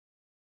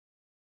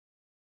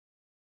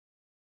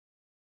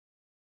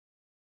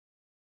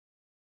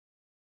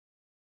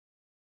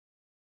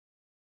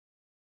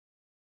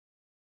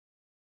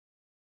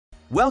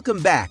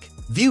Welcome back,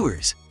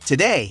 viewers.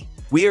 Today,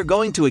 we are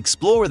going to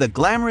explore the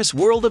glamorous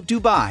world of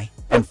Dubai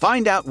and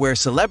find out where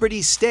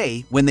celebrities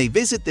stay when they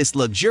visit this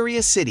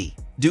luxurious city.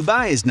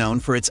 Dubai is known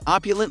for its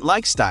opulent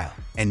lifestyle,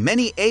 and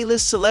many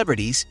A-list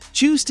celebrities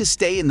choose to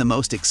stay in the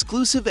most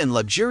exclusive and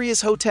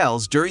luxurious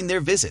hotels during their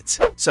visits.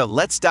 So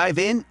let's dive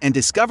in and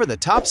discover the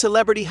top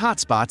celebrity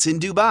hotspots in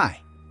Dubai.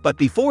 But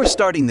before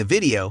starting the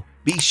video,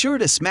 be sure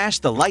to smash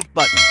the like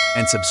button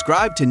and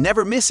subscribe to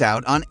never miss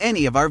out on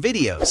any of our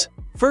videos.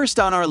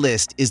 First on our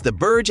list is the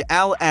Burj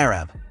Al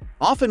Arab,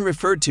 often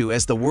referred to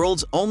as the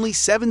world's only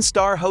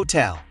 7-star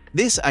hotel.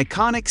 This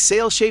iconic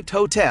sail-shaped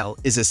hotel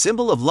is a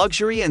symbol of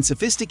luxury and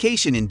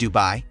sophistication in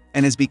Dubai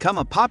and has become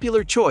a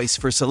popular choice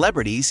for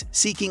celebrities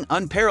seeking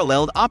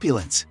unparalleled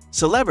opulence.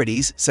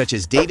 Celebrities such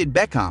as David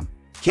Beckham,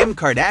 Kim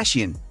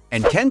Kardashian,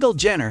 and Kendall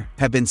Jenner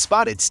have been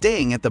spotted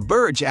staying at the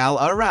Burj Al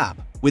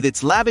Arab. With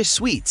its lavish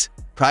suites,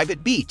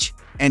 private beach,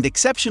 and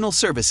exceptional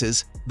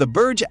services, the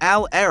Burj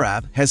Al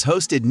Arab has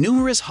hosted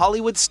numerous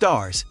Hollywood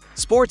stars,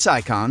 sports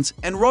icons,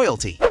 and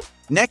royalty.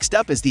 Next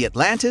up is the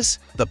Atlantis,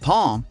 the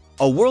Palm,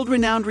 a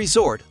world-renowned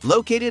resort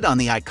located on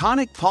the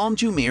iconic Palm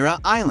Jumeirah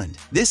Island.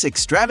 This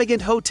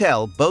extravagant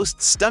hotel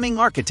boasts stunning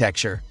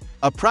architecture,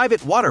 a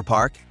private water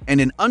park, and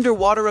an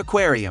underwater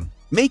aquarium,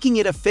 making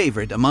it a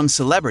favorite among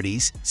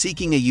celebrities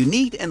seeking a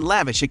unique and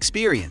lavish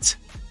experience.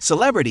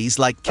 Celebrities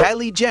like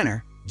Kylie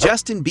Jenner,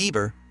 Justin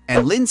Bieber,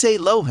 and Lindsay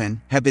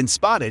Lohan have been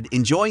spotted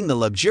enjoying the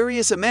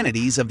luxurious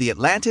amenities of the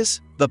Atlantis,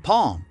 the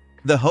Palm.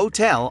 The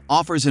hotel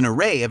offers an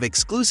array of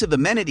exclusive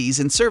amenities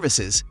and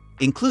services,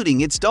 including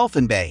its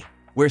Dolphin Bay,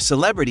 where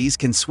celebrities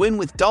can swim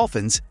with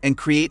dolphins and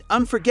create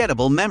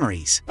unforgettable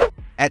memories.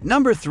 At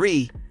number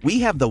 3,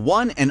 we have the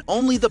one and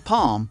only The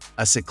Palm,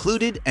 a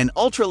secluded and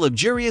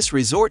ultra-luxurious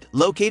resort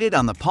located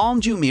on the Palm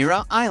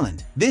Jumeirah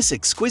Island. This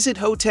exquisite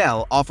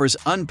hotel offers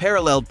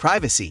unparalleled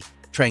privacy,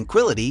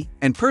 tranquility,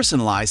 and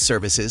personalized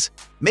services,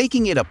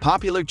 making it a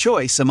popular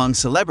choice among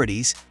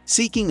celebrities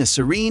seeking a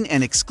serene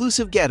and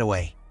exclusive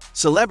getaway.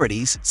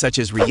 Celebrities such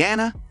as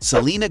Rihanna,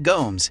 Selena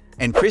Gomez,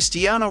 and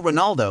Cristiano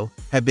Ronaldo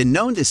have been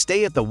known to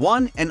stay at the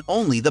one and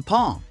only The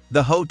Palm.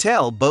 The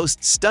hotel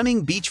boasts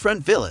stunning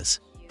beachfront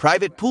villas,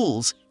 private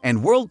pools,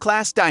 and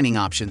world-class dining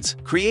options,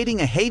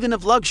 creating a haven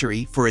of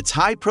luxury for its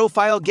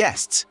high-profile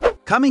guests.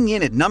 Coming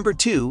in at number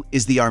 2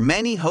 is the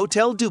Armani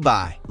Hotel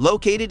Dubai,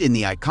 located in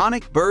the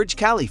iconic Burj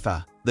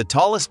Khalifa, the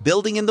tallest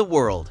building in the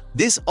world.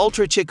 This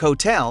ultra-chic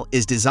hotel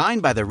is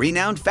designed by the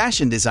renowned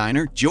fashion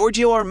designer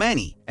Giorgio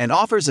Armani and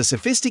offers a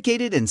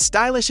sophisticated and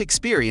stylish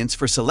experience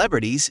for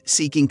celebrities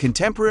seeking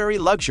contemporary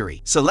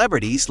luxury.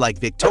 Celebrities like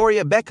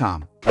Victoria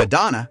Beckham,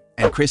 Madonna,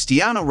 and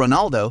Cristiano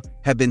Ronaldo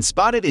have been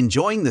spotted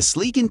enjoying the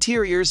sleek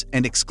interiors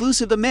and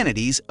exclusive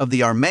amenities of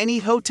the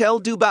Armani Hotel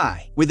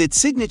Dubai. With its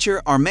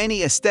signature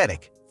Armani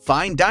aesthetic,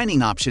 fine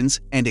dining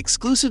options, and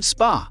exclusive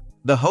spa,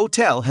 the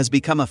hotel has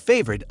become a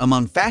favorite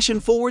among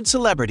fashion-forward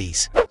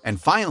celebrities.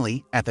 And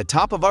finally, at the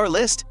top of our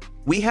list,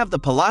 we have the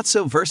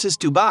Palazzo Versace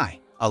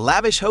Dubai, a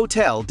lavish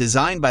hotel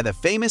designed by the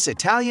famous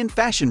Italian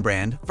fashion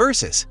brand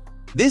Versace.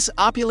 This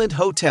opulent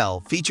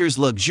hotel features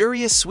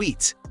luxurious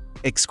suites,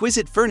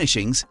 exquisite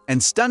furnishings,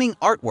 and stunning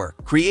artwork,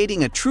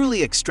 creating a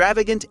truly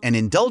extravagant and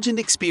indulgent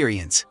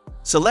experience.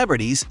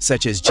 Celebrities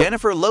such as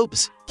Jennifer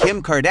Lopez,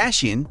 Kim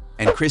Kardashian,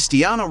 and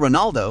Cristiano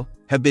Ronaldo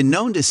have been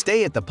known to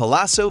stay at the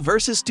Palazzo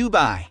Versace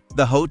Dubai.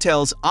 The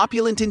hotel's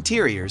opulent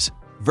interiors,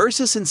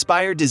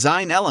 Versace-inspired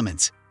design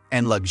elements,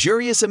 and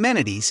luxurious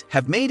amenities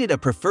have made it a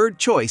preferred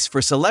choice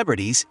for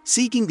celebrities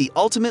seeking the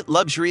ultimate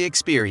luxury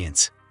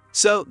experience.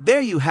 So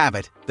there you have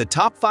it, the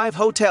top 5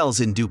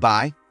 hotels in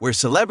Dubai where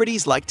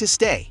celebrities like to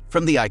stay.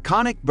 From the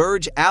iconic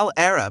Burj Al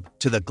Arab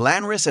to the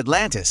glamorous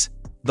Atlantis,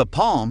 the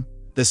Palm,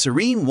 the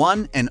serene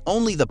one and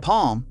only The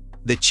Palm,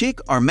 the chic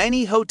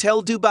Armani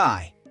Hotel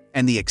Dubai,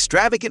 and the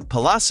extravagant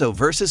Palazzo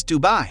Versace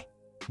Dubai.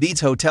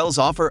 These hotels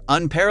offer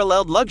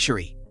unparalleled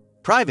luxury,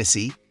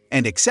 privacy,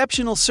 and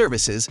exceptional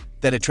services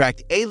that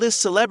attract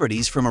A-list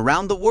celebrities from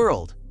around the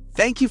world.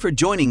 Thank you for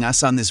joining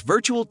us on this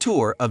virtual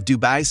tour of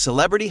Dubai's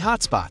celebrity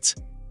hotspots.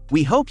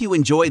 We hope you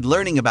enjoyed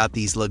learning about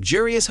these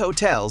luxurious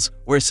hotels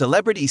where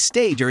celebrities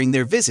stay during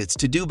their visits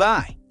to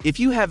Dubai. If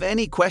you have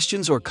any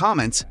questions or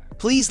comments,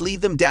 please leave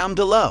them down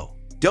below.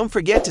 Don't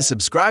forget to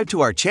subscribe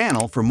to our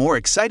channel for more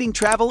exciting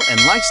travel and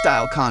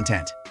lifestyle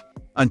content.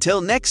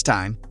 Until next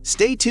time,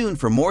 stay tuned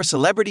for more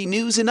celebrity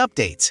news and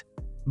updates.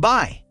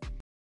 Bye!